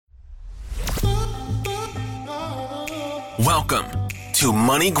Welcome to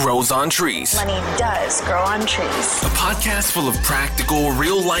Money Grows on Trees. Money does grow on trees. A podcast full of practical,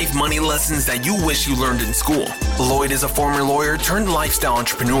 real-life money lessons that you wish you learned in school. Lloyd is a former lawyer turned lifestyle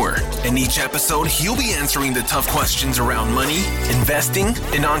entrepreneur. In each episode, he'll be answering the tough questions around money, investing,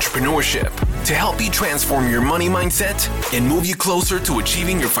 and entrepreneurship to help you transform your money mindset and move you closer to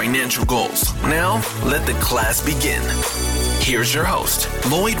achieving your financial goals. Now, let the class begin. Here's your host,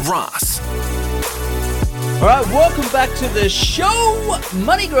 Lloyd Ross. All right, welcome back to the show,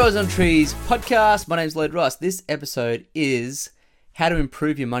 Money Grows on Trees podcast. My name's Lloyd Ross. This episode is how to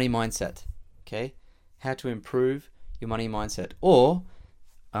improve your money mindset. Okay, how to improve your money mindset. Or,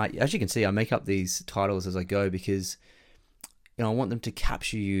 as you can see, I make up these titles as I go because I want them to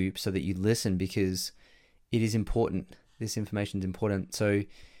capture you so that you listen, because it is important. This information is important. So,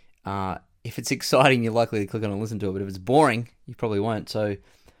 if it's exciting, you're likely to click on and listen to it. But if it's boring, you probably won't. So,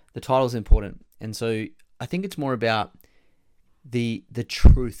 the title is important, and so I think it's more about the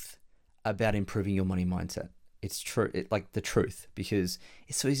truth about improving your money mindset. It's true, like the truth, because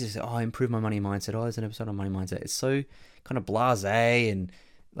it's so easy to say, "Oh, improve my money mindset." Oh, there's an episode on money mindset. It's so kind of blasé and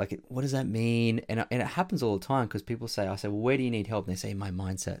like, what does that mean? And it happens all the time because people say, "I say, well, where do you need help?" And they say, "My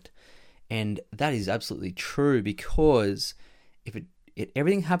mindset," and that is absolutely true, because if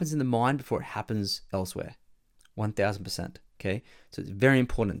everything happens in the mind before it happens elsewhere, 1000%. Okay, so it's very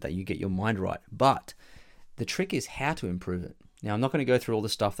important that you get your mind right, but the trick is how to improve it. Now, I'm not going to go through all the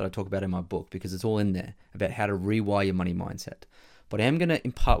stuff that I talk about in my book because it's all in there about how to rewire your money mindset. But I am going to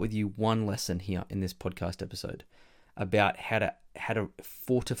impart with you one lesson here in this podcast episode about how to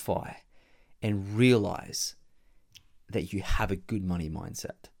fortify and realize that you have a good money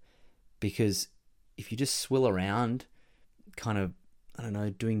mindset. Because if you just swill around kind of,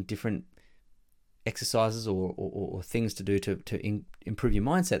 doing different exercises or things to do to improve your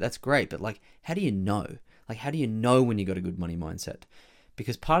mindset, that's great. But how do you know? How do you know when you got a good money mindset?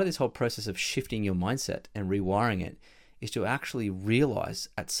 Because part of this whole process of shifting your mindset and rewiring it is to actually realize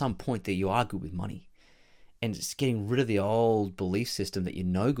at some point that you are good with money, and it's getting rid of the old belief system that you're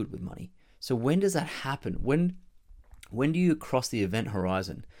no good with money. So when does that happen? When do you cross the event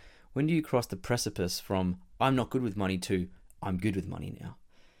horizon? When do you cross the precipice from I'm not good with money to I'm good with money now?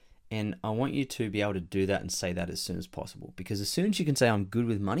 And I want you to be able to do that and say that as soon as possible, because as soon as you can say I'm good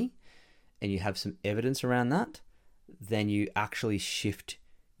with money, and you have some evidence around that, then you actually shift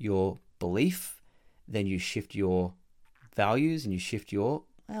your belief, then you shift your values, and you shift your,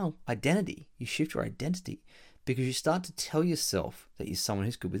 identity. You shift your identity because you start to tell yourself that you're someone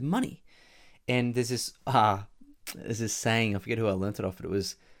who's good with money. And there's this saying, I forget who I learned it off, but it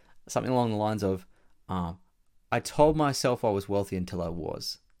was something along the lines of, I told myself I was wealthy until I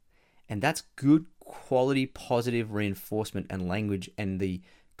was. And that's good quality, positive reinforcement and language, and the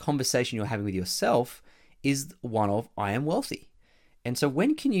conversation you're having with yourself is one of I am wealthy. And so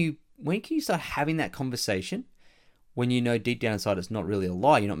when can you start having that conversation, when you know deep down inside it's not really a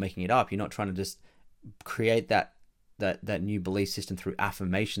lie, you're not making it up, you're not trying to just create that new belief system through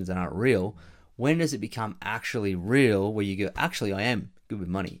affirmations that aren't real? When does it become actually real, where you go, actually I am good with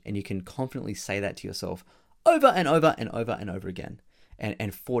money, and you can confidently say that to yourself over and over and over and over again,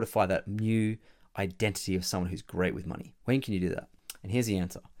 and fortify that new identity of someone who's great with money? When can you do that? And here's the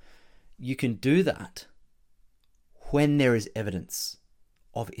answer. You can do that when there is evidence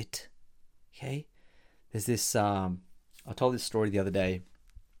of it. Okay? There's this, I told this story the other day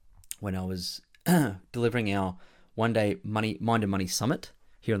when I was delivering our one-day Mind and Money Summit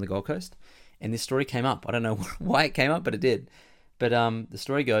here on the Gold Coast. And this story came up. I don't know why it came up, but it did. But the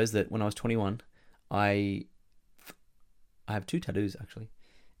story goes that when I was 21, I have 2 tattoos, actually.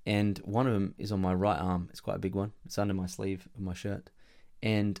 And one of them is on my right arm. It's quite a big one. It's under my sleeve of my shirt.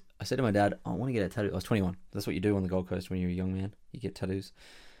 And I said to my dad, I want to get a tattoo. I was 21. That's what you do on the Gold Coast when you're a young man. You get tattoos.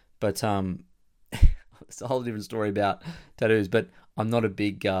 But it's a whole different story about tattoos. But I'm not a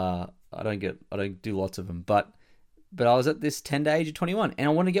big, I don't do lots of them. But I was at this tender age of 21 and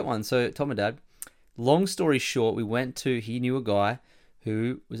I wanted to get one. So I told my dad. Long story short, he knew a guy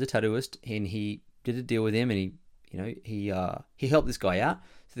who was a tattooist, and he did a deal with him, and he helped this guy out.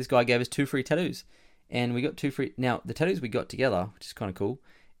 So this guy gave us 2 free tattoos. And we got 2 free. Now, the tattoos we got together, which is kind of cool,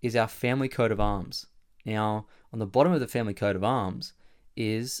 is our family coat of arms. Now, on the bottom of the family coat of arms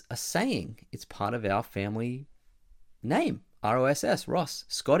is a saying. It's part of our family name, ROSS, Ross,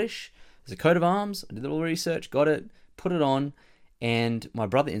 Scottish. There's a coat of arms. I did a little research, got it, put it on, and my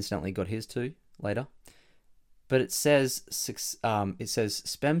brother incidentally got his too later. But it says Spem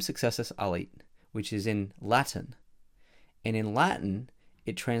Successus Alit, which is in Latin. And in Latin,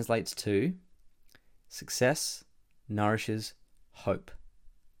 it translates to success nourishes hope.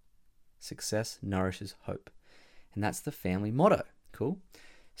 Success nourishes hope. And that's the family motto. Cool.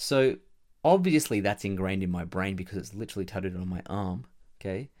 So obviously that's ingrained in my brain because it's literally tattooed on my arm.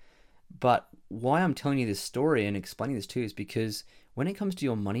 Okay. But why I'm telling you this story and explaining this to you is because when it comes to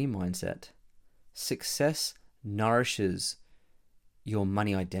your money mindset, success nourishes your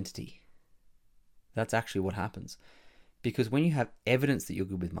money identity. That's actually what happens. Because when you have evidence that you're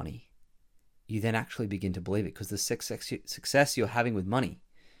good with money, you then actually begin to believe it, because the success you're having with money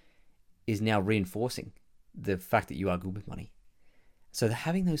is now reinforcing the fact that you are good with money. So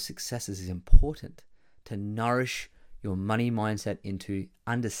having those successes is important to nourish your money mindset into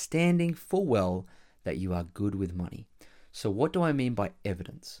understanding full well that you are good with money. So what do I mean by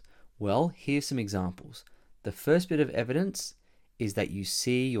evidence? Well, here's some examples. The first bit of evidence is that you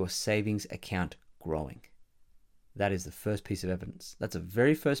see your savings account growing. That is the first piece of evidence. That's the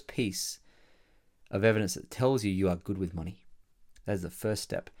very first piece of evidence that tells you are good with money. That is the first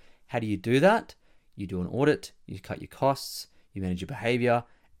step. How do you do that? You do an audit, you cut your costs, you manage your behavior,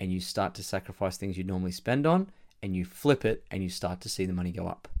 and you start to sacrifice things you normally spend on, and you flip it, and you start to see the money go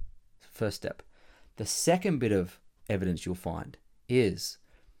up. First step. The second bit of evidence you'll find is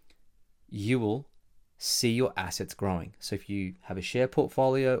you will see your assets growing. So if you have a share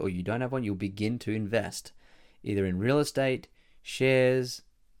portfolio or you don't have one, you'll begin to invest either in real estate, shares,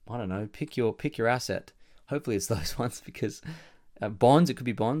 I don't know, pick your asset. Hopefully it's those ones, because bonds, it could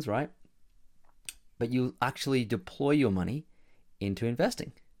be bonds, right? But you'll actually deploy your money into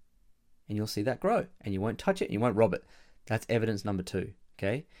investing, and you'll see that grow, and you won't touch it, and you won't rob it. That's evidence number 2,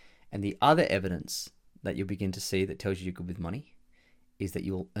 okay? And the other evidence that you'll begin to see that tells you you're good with money is that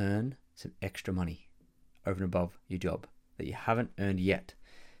you'll earn some extra money over and above your job that you haven't earned yet.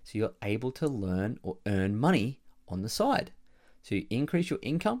 So you're able to learn or earn money on the side. So you increase your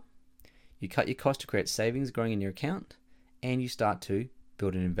income, you cut your cost to create savings growing in your account, and you start to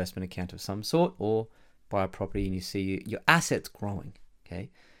build an investment account of some sort, or buy a property and you see your assets growing, okay?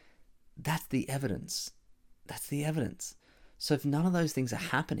 That's the evidence. That's the evidence. So if none of those things are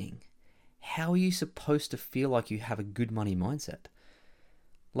happening, how are you supposed to feel like you have a good money mindset?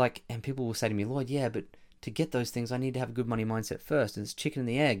 Like, and people will say to me, Lloyd, yeah, but to get those things, I need to have a good money mindset first. And it's chicken and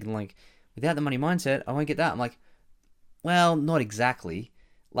the egg. And like, without the money mindset, I won't get that. I'm like, well, not exactly.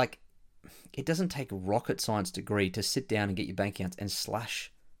 Like, it doesn't take a rocket science degree to sit down and get your bank accounts and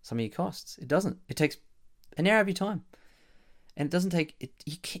slash some of your costs. It doesn't. It takes an hour of your time. And it doesn't take,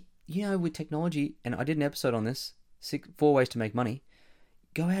 with technology, and I did an episode on this, 4 ways to make money.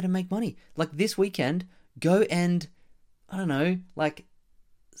 Go out and make money. Like this weekend, go and, I don't know, like,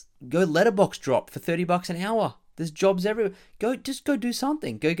 go letterbox drop for $30 an hour. There's jobs everywhere. Go do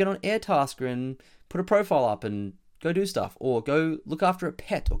something. Go get on Airtasker and put a profile up and go do stuff, or go look after a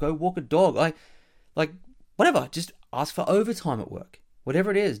pet, or go walk a dog. Like whatever. Just ask for overtime at work.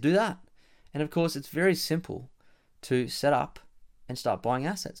 Whatever it is, do that. And of course, it's very simple to set up and start buying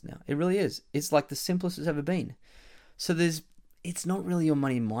assets now. It really is. It's like the simplest it's ever been. So it's not really your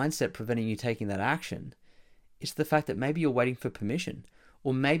money mindset preventing you taking that action. It's the fact that maybe you're waiting for permission,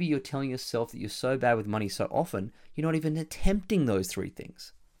 or maybe you're telling yourself that you're so bad with money so often, you're not even attempting those 3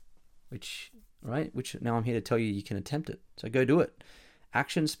 things, which now I'm here to tell you can attempt it. So go do it.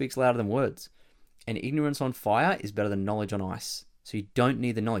 Action speaks louder than words, and ignorance on fire is better than knowledge on ice. So you don't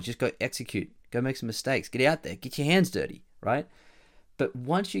need the knowledge. Just go execute. Go make some mistakes. Get out there. Get your hands dirty, right? But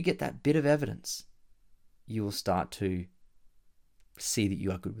once you get that bit of evidence, you will start to see that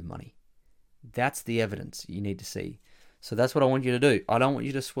you are good with money. That's the evidence you need to see. So that's what I want you to do. I don't want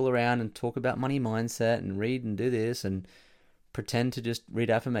you to swill around and talk about money mindset and read and do this and pretend to just read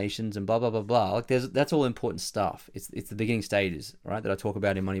affirmations and blah, blah, blah, blah. Like that's all important stuff. It's the beginning stages, right, that I talk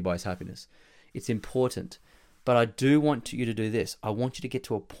about in Money Buys Happiness. It's important. But I do want you to do this. I want you to get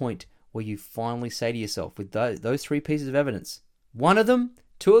to a point where you finally say to yourself, with those 3 pieces of evidence, 1 of them,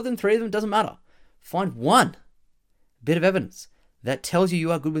 2 of them, 3 of them, doesn't matter. Find 1 bit of evidence that tells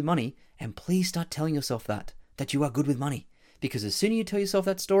you are good with money, and please start telling yourself that you are good with money. Because the sooner you tell yourself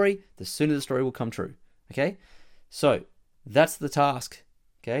that story, the sooner the story will come true. Okay? So that's the task,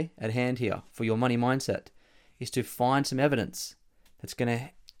 okay, at hand here for your money mindset, is to find some evidence that's going to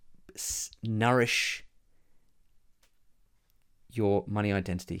nourish your money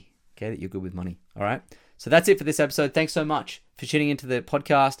identity, okay, that you're good with money. All right? So that's it for this episode. Thanks so much for tuning into the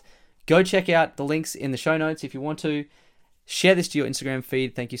podcast. Go check out the links in the show notes if you want to. Share this to your Instagram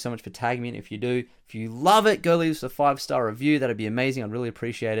feed. Thank you so much for tagging me in if you do. If you love it, go leave us a 5-star review. That'd be amazing. I'd really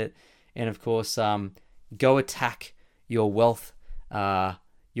appreciate it. And of course, go attack your wealth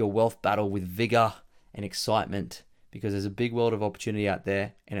battle with vigor and excitement, because there's a big world of opportunity out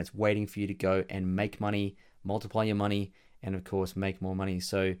there, and it's waiting for you to go and make money, multiply your money, and of course, make more money.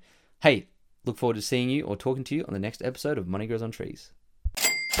 So, hey, look forward to seeing you or talking to you on the next episode of Money Grows on Trees.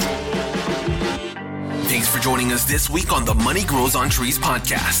 Thanks for joining us this week on the Money Grows on Trees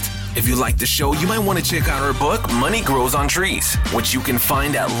podcast. If you like the show, you might want to check out our book, Money Grows on Trees, which you can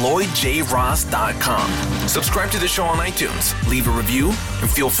find at LloydJRoss.com. Subscribe to the show on iTunes, leave a review, and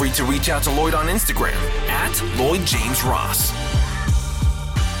feel free to reach out to Lloyd on Instagram at LloydJamesRoss.